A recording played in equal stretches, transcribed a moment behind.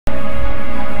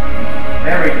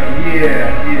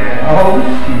Yeah. Oh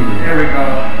shit. Here we go.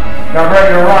 Y'all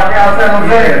ready to rock out, San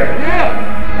Jose?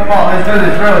 Yeah. Come on, let's do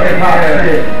this real hip hop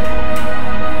shit.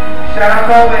 Shout out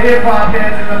to all the hip hop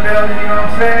heads in the building, you know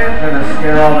what I'm saying? Gonna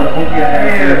scare all the boogie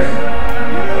asses.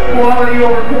 Quality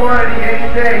over quantity any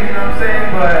day, you know what I'm saying?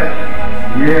 But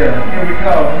yeah. Here we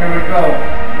go.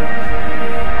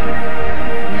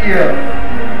 Yeah.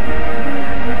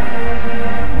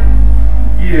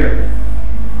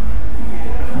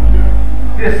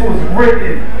 This was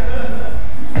written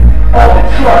on the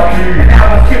truck, and I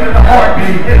was killing the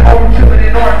heartbeat, and home chilling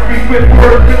in art street with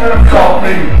words killing them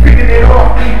softly, picking it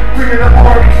off me, bringing the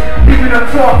party, keeping them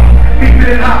talking,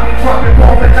 beeping and hopping, dropping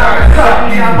balls and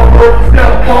Nagasaki. I'm a road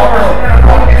stealth bomber, and I'm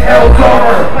rocking hell's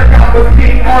armor, like I was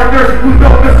King Arthur, who's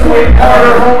known to swing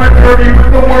harder, home and dirty with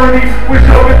the worthy, with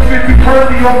showing Smithy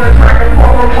Purdy on the track of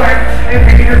former wax, and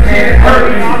haters can't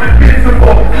hurt me. I'm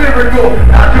invincible, lyrical,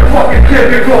 not your fucking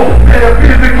typical,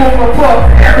 metaphysical, above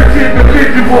average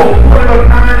individual. One of a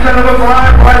kind, son of a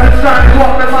rhyme, rise and shine,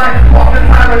 walk the line,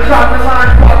 and drop the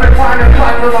line, walk the line, and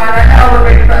block the line, I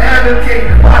elevate, I advocate,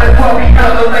 might as well be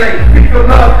elevate. People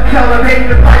love, tell them hate,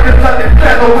 the fight is nothing,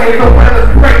 featherweight, the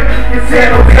weather's great, it's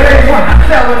San Jose, I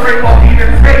celebrate while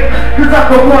even take, cause I'm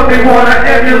the one they wanna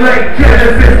emulate.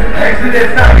 Genesis,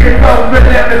 Exodus, now here comes the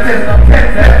nemesis, 10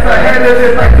 steps ahead of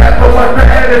this, like Tesla was the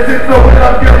Edison, so when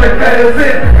I'm feeling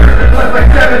medicine, plus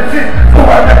like 7 6, so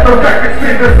I let the record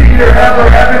spin to see their hell or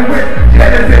heaven with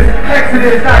Genesis,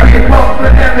 Exodus, now here comes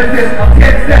the nemesis,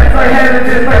 10 steps ahead of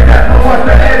this, like Tesla was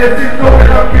the Edison, so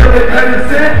when I'm feeling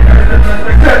medicine,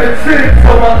 7 6,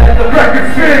 so I let the record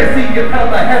spin, see your hell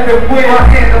or heaven with, I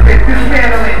handle it,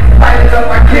 dismantle it, light it up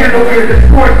like candle here,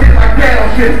 destroy shit like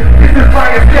battleships, this is my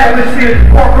establishment,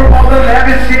 walk from all the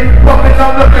lavish shit, bumping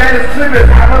on the baddest slimmers,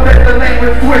 I will let the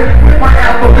language switch, with my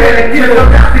alphabetic gear,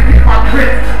 about to get my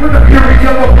grits, with the fury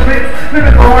of a blitz,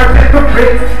 living large as a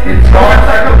prince, in charge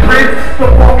like a prince, the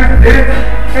focus is,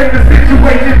 and the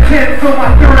situation tense, so my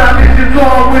third eye vision's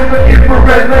on with the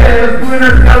infrared lens,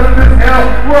 glitter selling this hell,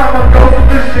 where I'm a ghost of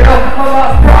the shell, a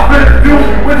lost prophet of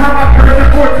doom, with how my curse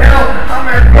foretell,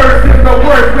 I'm at first in the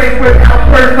worst place,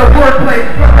 without first the wordplay,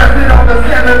 but rested on the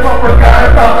seventh, but forgot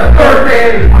about the third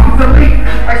day, obsolete,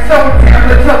 like stone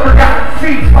tablets of forgotten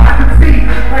speech, spots and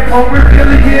seeds, like Homer,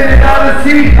 Iliad, and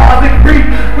Odyssey, Ozic Greek,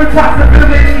 with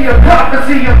possibility of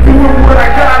prophecy, I'm doing what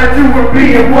I gotta do and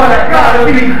being what I gotta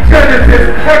be,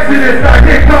 Genesis, Exodus, now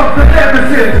here comes the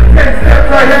nemesis, 10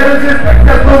 steps ahead of this, like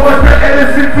Tesla was the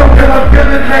Edison, so when I'm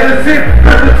feeling medicine,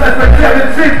 cause it's less like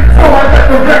 7 6, so I let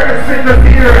the record spin to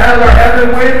theater, hell or heaven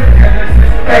with Genesis,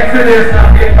 Exodus,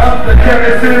 now here comes the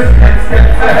Genesis, 10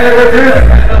 steps ahead of this,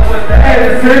 like Tesla was the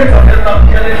Edison, so when I'm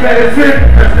feeling medicine,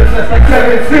 cause it's less like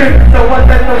 7 6, so I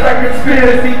let the record spin,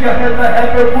 see your hell or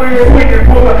heaven with, swinging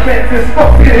for the fences,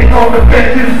 fuck sitting on the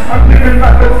benches, I'm living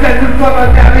like a sentence while I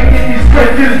navigate these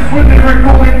trenches, with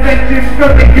lyrical inventions, to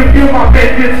make you feel my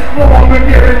vengeance, no longer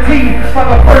guaranteed by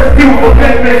the first few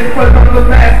amendments, but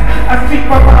nonetheless, I speak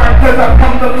my mind cause I've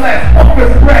come to bless,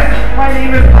 focus rest, my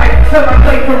name is Mike, till I'm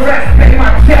laid to rest, bang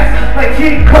my chest, like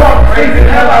King Kong, raising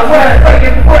hell I west,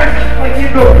 laying fresh, like in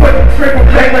the wood, triple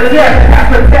bang the death, pass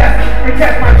the test, and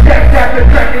catch my checks after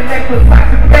tracking necklace, like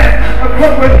the best, I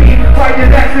come with me, like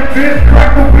an action fist,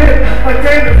 crack the whip, like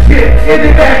random shit, in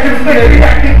the action flick,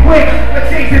 reacting quick, like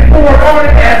chasing forward on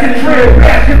an acid trip,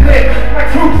 passion lit, like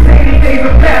troops 80 days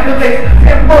of patholates,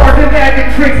 10 bars and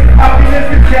magic tricks,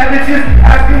 optimistic savages,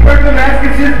 asking where the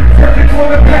maskets is, searching for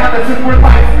the palaces, where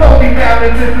life slowly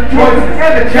balances the choices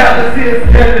and the chalices,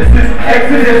 Genesis,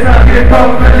 Exodus, now here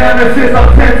comes the nemesis, I'm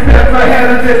 10 steps ahead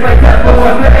of this, like Tesla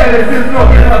was the Edison, so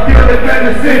when I'm feeling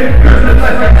medicine, cause it's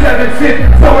less like 7 shit,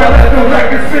 so I let the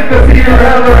record spin to see your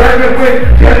hell or heaven with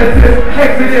Genesis,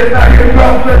 Exodus, now here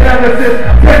comes the nemesis,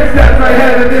 10 steps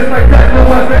ahead of this, like Tesla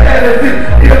was the Edison,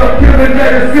 yeah, I'm feeling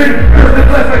medicine, cause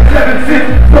it's less like 7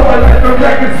 6, so I let the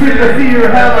record spin to see your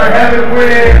hell or heaven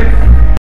with.